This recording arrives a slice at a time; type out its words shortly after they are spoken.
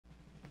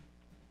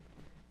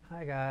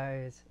Hi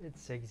guys,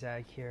 it's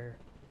Zigzag here.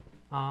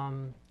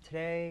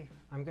 Today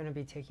I'm going to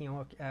be taking a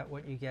look at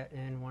what you get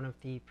in one of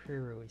the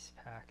pre-release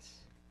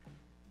packs.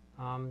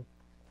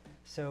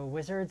 So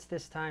Wizards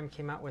this time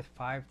came out with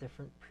 5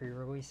 different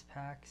pre-release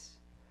packs,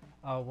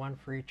 one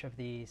for each of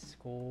the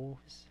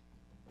schools.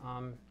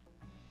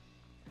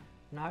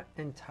 Not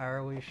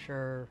entirely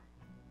sure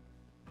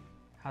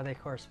how they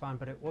correspond,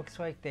 but it looks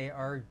like they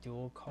are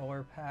dual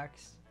color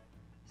packs.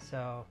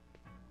 So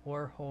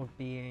Lorehold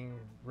being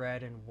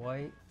red and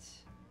white,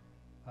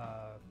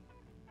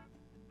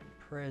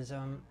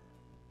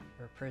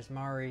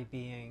 Prismari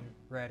being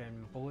red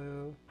and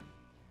blue,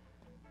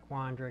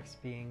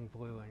 Quandrix being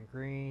blue and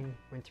green,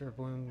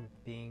 Winterbloom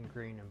being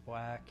green and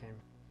black, and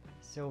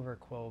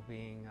Silverquill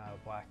being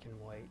black and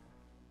white.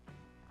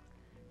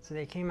 So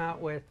they came out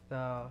with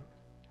 5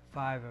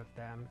 of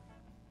them.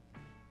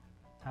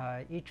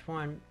 Each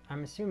one,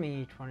 I'm assuming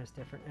each one is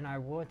different, and I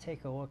will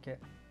take a look at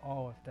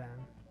all of them.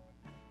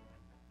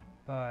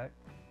 But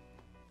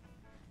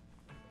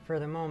for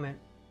the moment,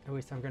 at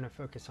least I'm going to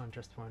focus on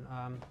just one.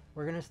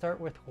 We're going to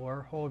start with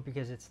Lorehold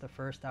because it's the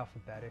first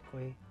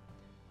alphabetically.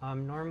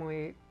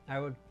 Normally I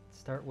would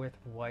start with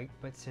white,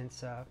 but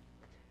since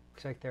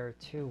looks like there are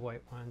 2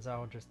 white ones,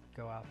 I'll just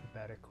go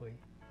alphabetically.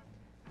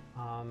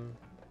 I'm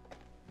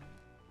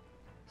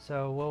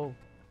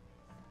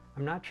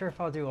not sure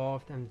if I'll do all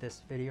of them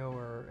this video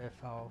or if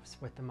I'll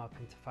split them up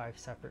into 5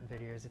 separate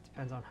videos. It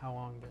depends on how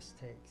long this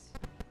takes.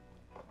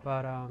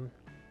 But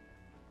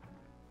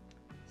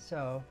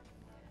so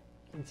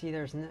you can see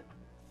there's no,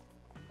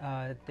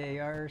 they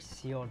are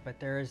sealed, but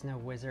there is no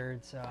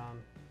Wizards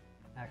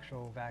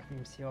actual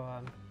vacuum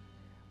seal.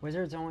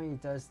 Wizards only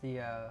does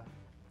the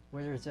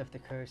Wizards of the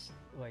Coast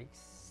like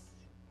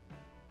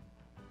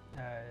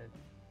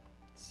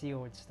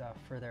sealed stuff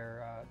for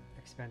their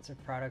expensive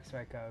products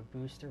like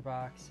booster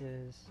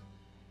boxes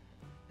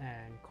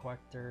and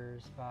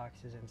collectors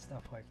boxes and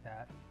stuff like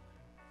that.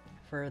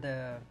 For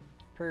the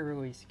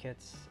pre-release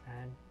kits,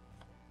 and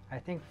I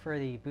think for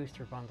the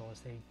booster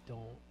bundles they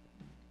don't.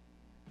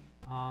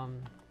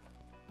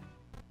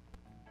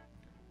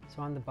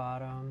 So on the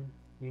bottom,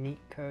 unique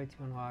code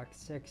to unlock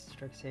 6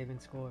 Strixhaven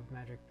School of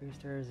Magic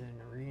boosters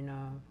in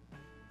Arena,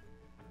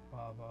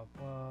 blah blah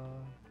blah.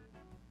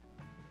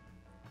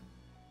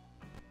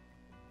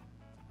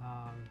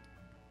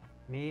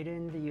 Made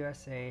in the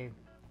USA,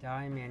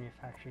 die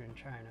manufactured in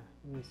China.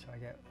 Ooh, so I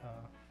get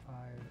 5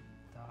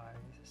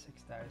 dies,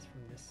 6 dies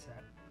from this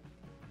set.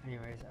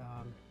 Anyways,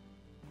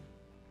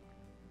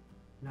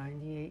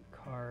 98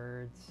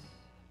 cards.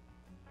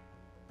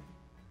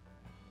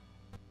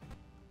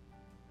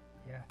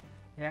 Yeah,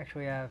 they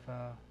actually have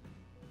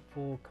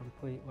full,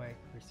 complete like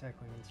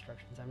recycling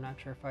instructions. I'm not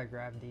sure if I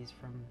grabbed these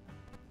from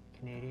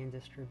Canadian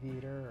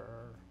distributor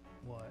or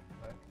what,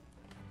 but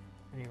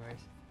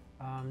anyways,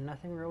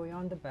 nothing really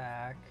on the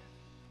back,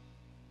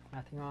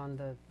 nothing on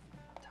the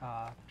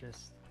top,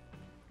 just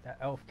that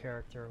elf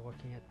character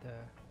looking at the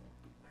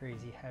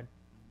crazy head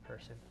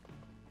person.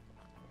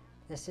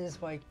 This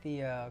is like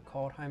the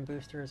Kaldheim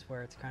boosters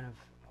where it's kind of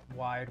a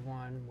wide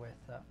one with,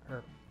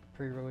 or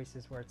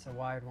pre-releases where it's a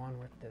wide one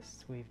with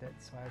this sleeve that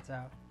slides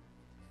out.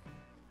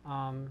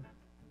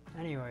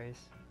 Anyways,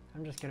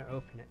 I'm just gonna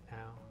open it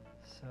now.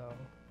 So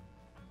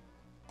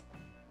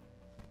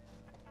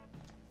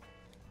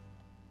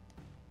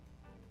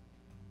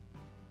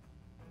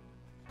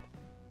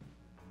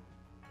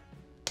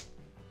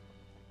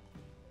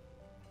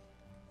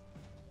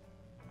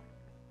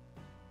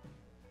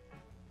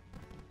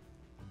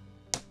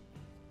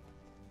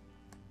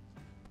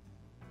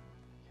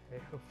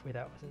okay, hopefully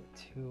that wasn't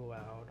too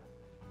loud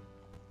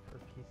for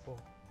people.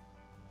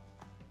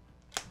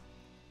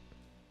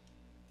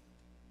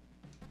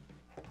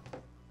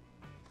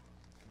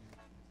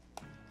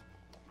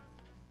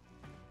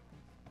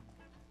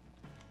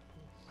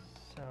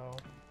 So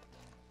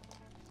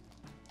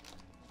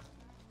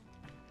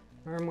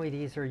normally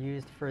these are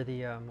used for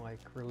the like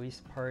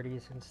release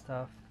parties and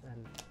stuff,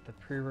 and the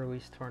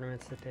pre-release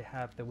tournaments that they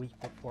have the week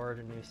before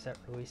the new set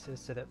releases,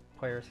 so that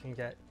players can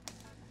get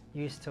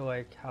used to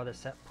like how the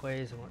set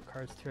plays and what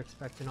cards to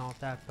expect and all of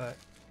that. But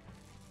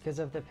because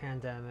of the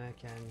pandemic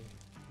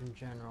and in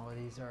general,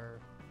 these are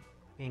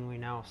mainly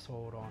now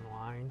sold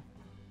online.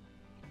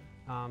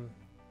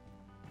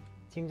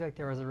 Seems like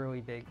there was a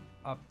really big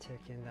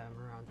uptick in them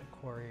around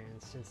Aquarian,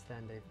 and since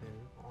then they've been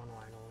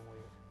online only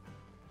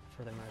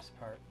for the most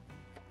part.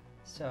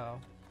 So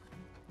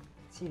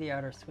see the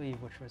outer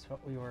sleeve, which was what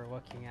we were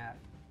looking at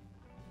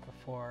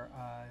before.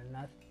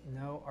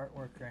 No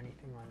artwork or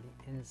anything on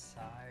the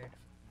inside.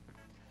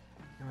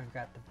 And we've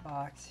got the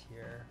box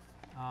here.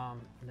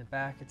 In the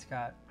back it's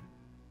got,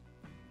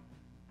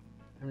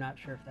 I'm not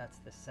sure if that's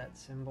the set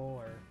symbol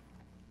or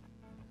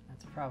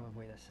that's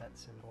probably the set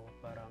symbol,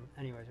 but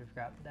anyways, we've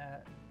got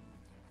that.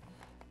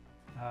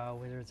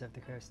 Wizards of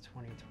the Coast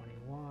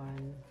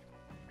 2021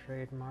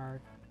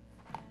 trademark.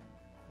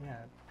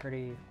 Yeah,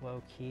 pretty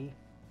low key.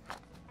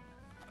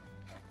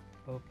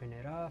 Open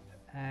it up,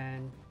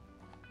 and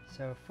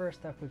so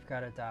first up we've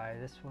got a die.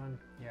 This one,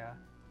 yeah.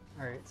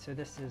 Alright, so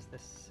this is the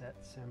set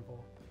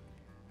symbol.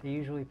 they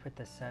usually put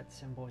the set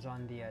symbols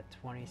on the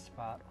 20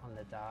 spot on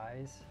the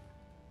dies.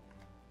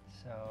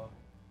 So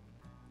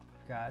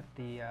we've got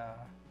the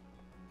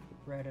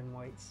red and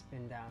white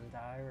spin down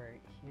die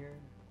right here.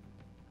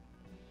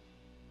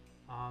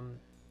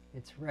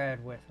 It's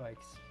red with like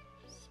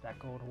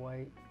speckled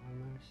white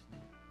almost.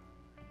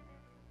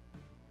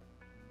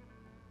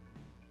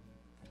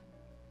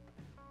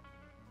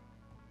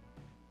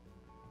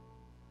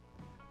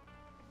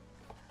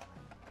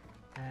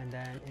 And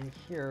then in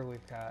here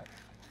we've got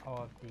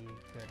all of the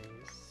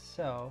goodies.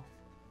 So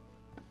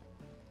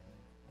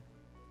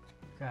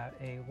we've got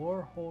a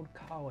Lorehold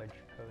College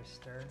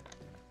poster,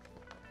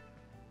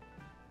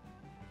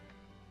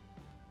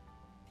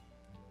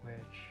 which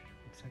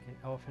looks like an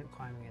elephant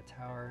climbing a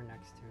tower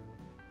next to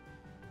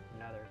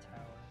another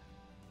tower.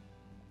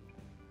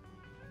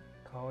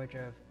 College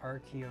of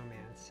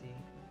Archaeomancy.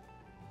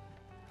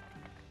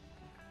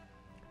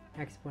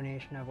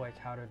 Explanation of like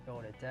how to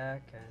build a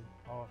deck and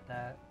all of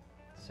that.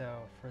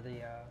 So for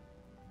the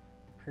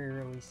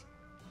pre-release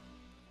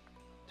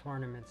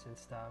tournaments and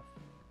stuff,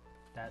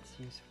 that's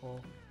useful.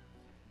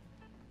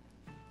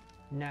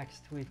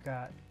 Next we've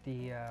got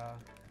the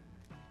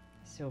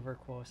Silver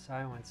Quill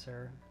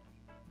Silencer.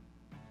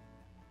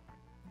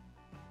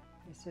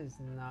 This is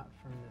not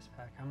from this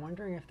pack. I'm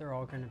wondering if they're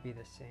all going to be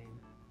the same.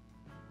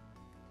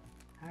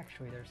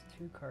 Actually, there's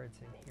 2 cards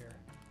in here.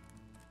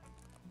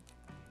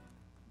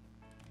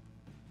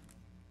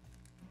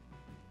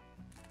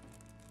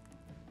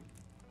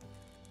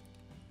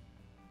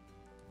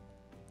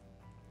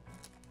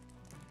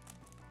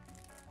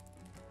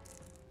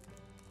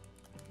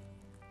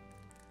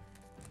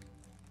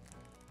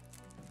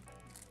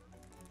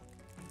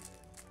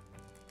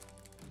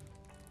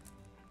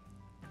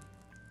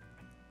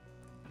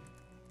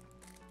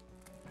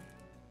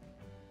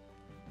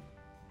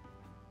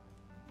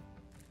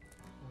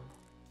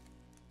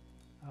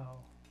 Oh,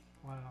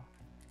 wow.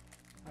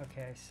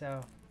 Okay,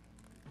 so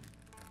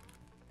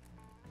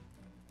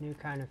new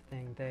kind of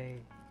thing. They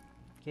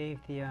gave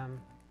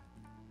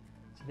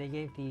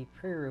the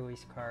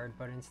pre-release card,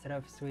 but instead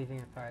of sleeving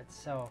it by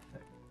itself,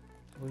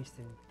 at least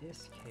in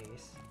this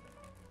case,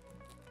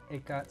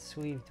 it got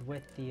sleeved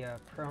with the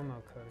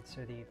promo code.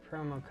 So the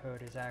promo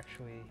code is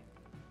actually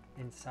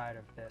inside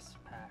of this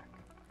pack.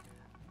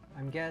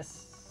 I'm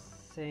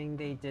guessing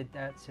they did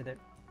that so that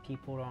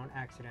people don't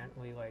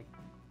accidentally like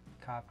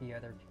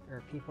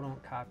people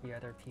don't copy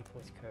other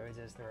people's codes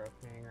as they're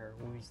opening or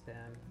lose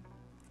them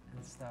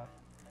and stuff.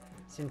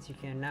 Since you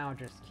can now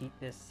just keep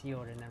this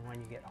sealed and then when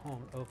you get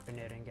home open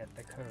it and get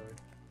the code.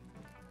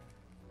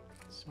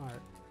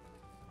 Smart.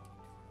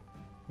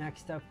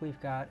 Next up we've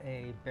got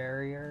a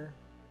barrier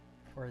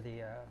for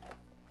the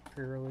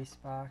pre-release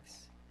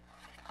box,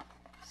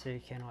 so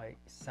you can like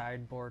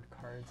sideboard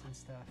cards and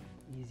stuff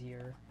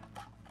easier.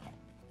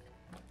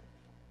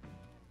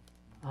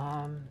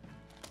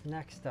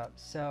 Next up,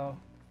 so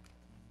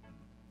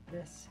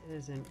this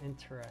is an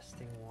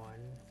interesting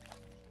one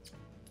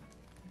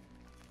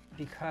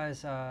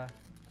because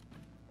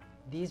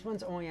these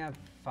ones only have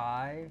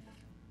 5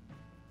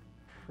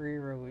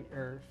 pre-release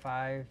or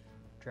 5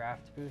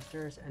 draft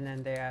boosters, and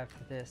then they have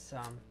this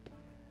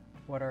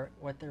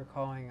what they're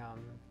calling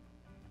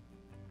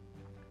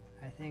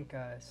I think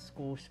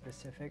school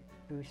specific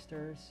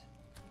boosters.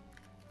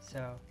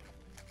 So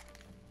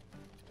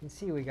you can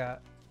see we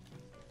got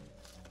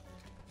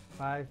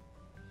 5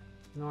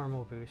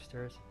 normal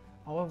boosters,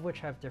 all of which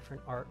have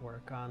different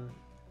artwork.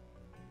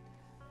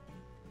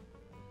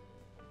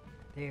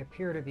 They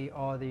appear to be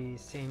all the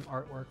same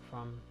artwork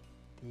from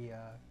the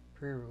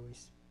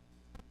pre-release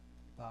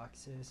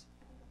boxes.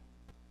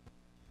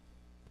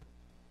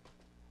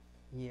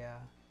 Yeah,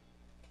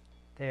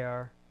 they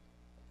are.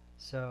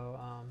 So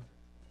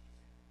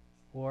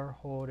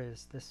Lorehold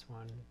is this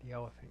one, the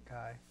elephant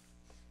guy.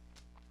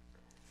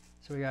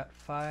 So we got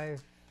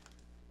 5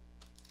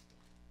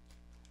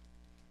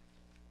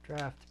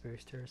 draft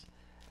boosters.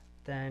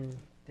 Then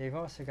they've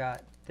also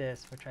got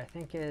this, which I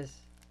think is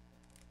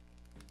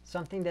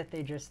something that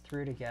they just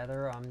threw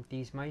together.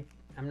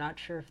 I'm not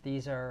sure if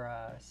these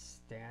are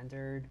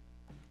standard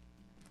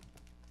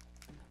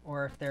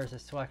or if there's a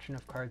selection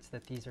of cards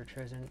that these are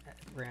chosen at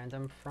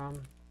random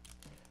from.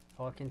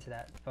 I'll look into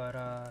that.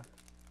 But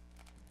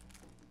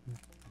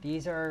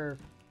these are,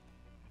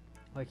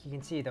 like you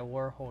can see, the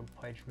Lorehold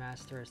Pledge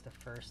Master is the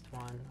first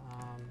one.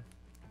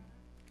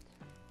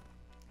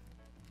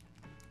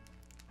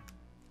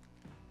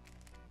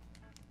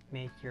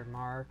 Make Your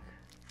Mark.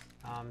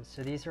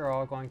 So these are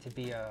all going to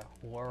be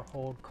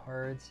Lorehold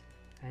cards,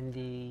 and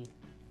the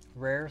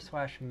rare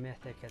 /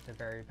 mythic at the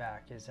very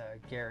back is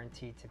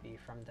guaranteed to be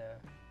from the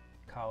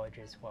college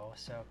as well.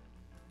 So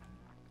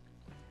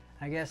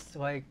I guess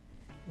like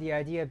the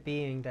idea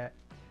being that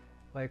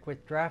like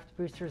with draft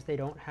boosters they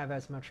don't have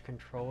as much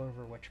control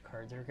over which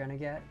cards you're gonna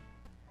get.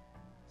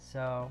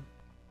 So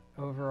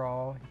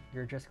overall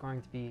you're just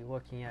going to be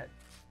looking at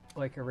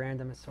like a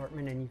random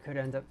assortment, and you could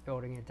end up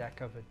building a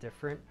deck of a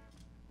different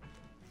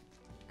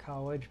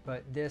college,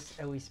 but this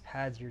at least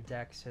pads your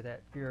deck so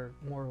that you're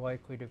more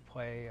likely to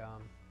play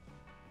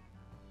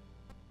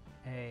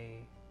a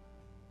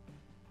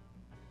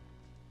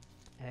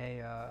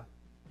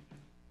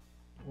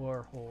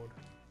Lorehold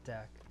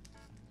deck.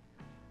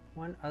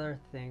 One other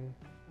thing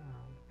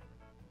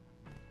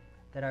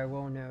that I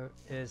will note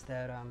is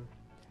that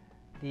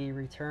the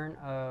return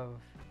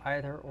of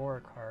either or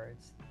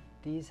cards,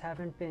 these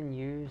haven't been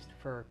used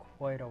for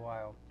quite a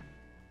while.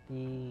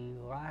 The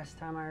last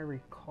time I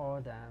recall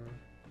them,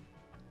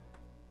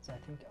 I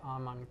think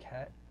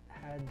Amonkhet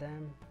had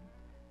them,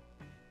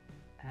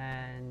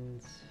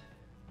 and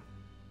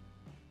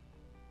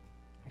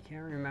I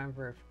can't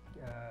remember if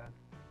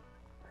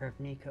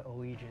Ravnica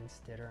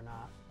Allegiance did or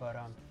not, but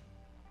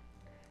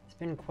it's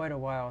been quite a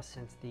while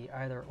since the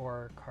either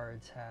or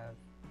cards have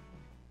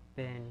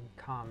been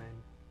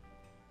common.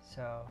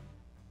 So,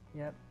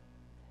 yep,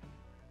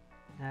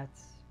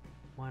 that's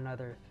one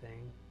other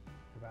thing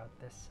about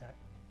this set.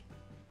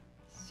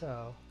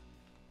 So,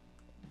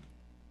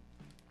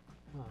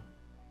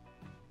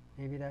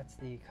 maybe that's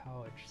the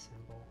college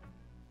symbol.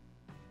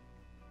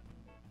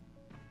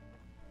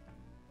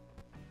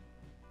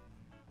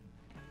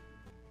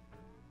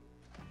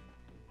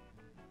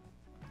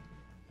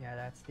 Yeah,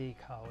 that's the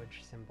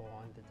college symbol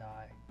on the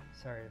die.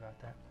 Sorry about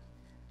that.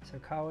 So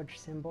college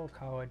symbol,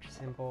 college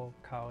symbol,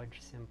 college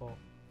symbol.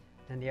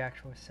 Then the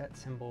actual set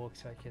symbol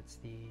looks like it's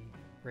the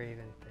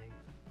raven thing.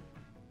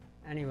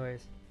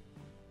 Anyways,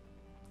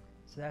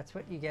 so that's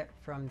what you get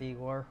from the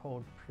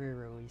Lorehold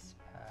Prerelease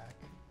pack.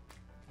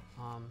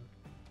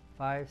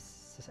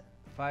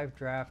 5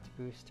 draft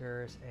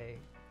boosters, a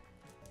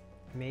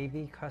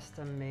maybe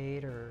custom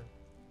made or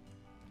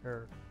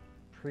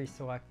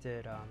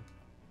pre-selected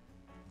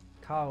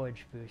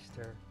college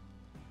booster.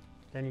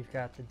 Then you've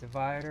got the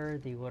divider,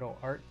 the little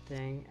art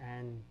thing,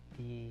 and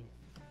the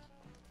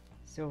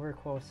Silver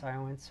Quill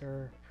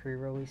Silencer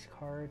pre-release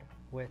card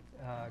with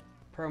a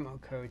promo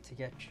code to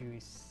get you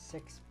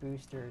 6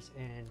 boosters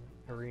in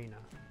Arena.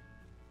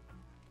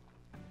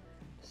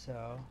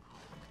 So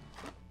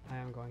I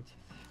am going to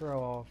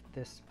throw all of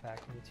this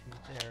back into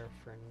there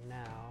for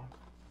now.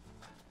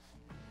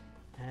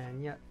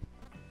 And yep.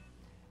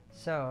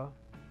 So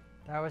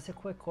that was a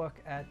quick look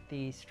at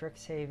the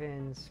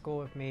Strixhaven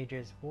School of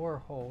Mages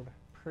Lorehold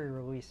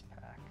pre-release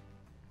pack.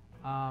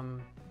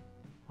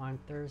 On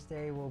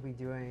Thursday we'll be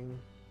doing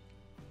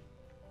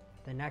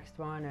the next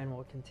one, and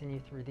we'll continue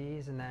through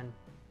these, and then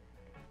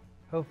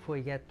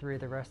hopefully get through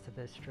the rest of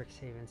this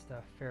Strixhaven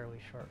stuff fairly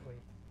shortly.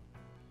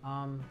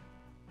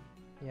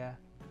 Yeah.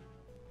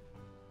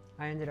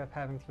 I ended up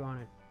having to go on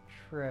a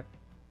trip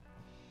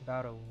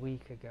about a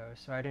week ago,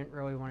 so I didn't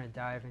really want to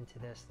dive into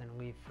this then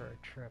leave for a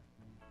trip.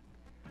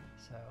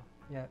 So,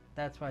 yeah,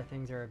 that's why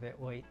things are a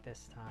bit late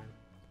this time.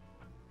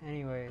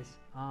 Anyways,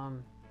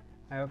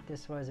 I hope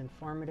this was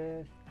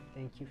informative.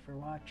 Thank you for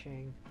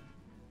watching.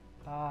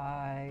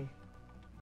 Bye.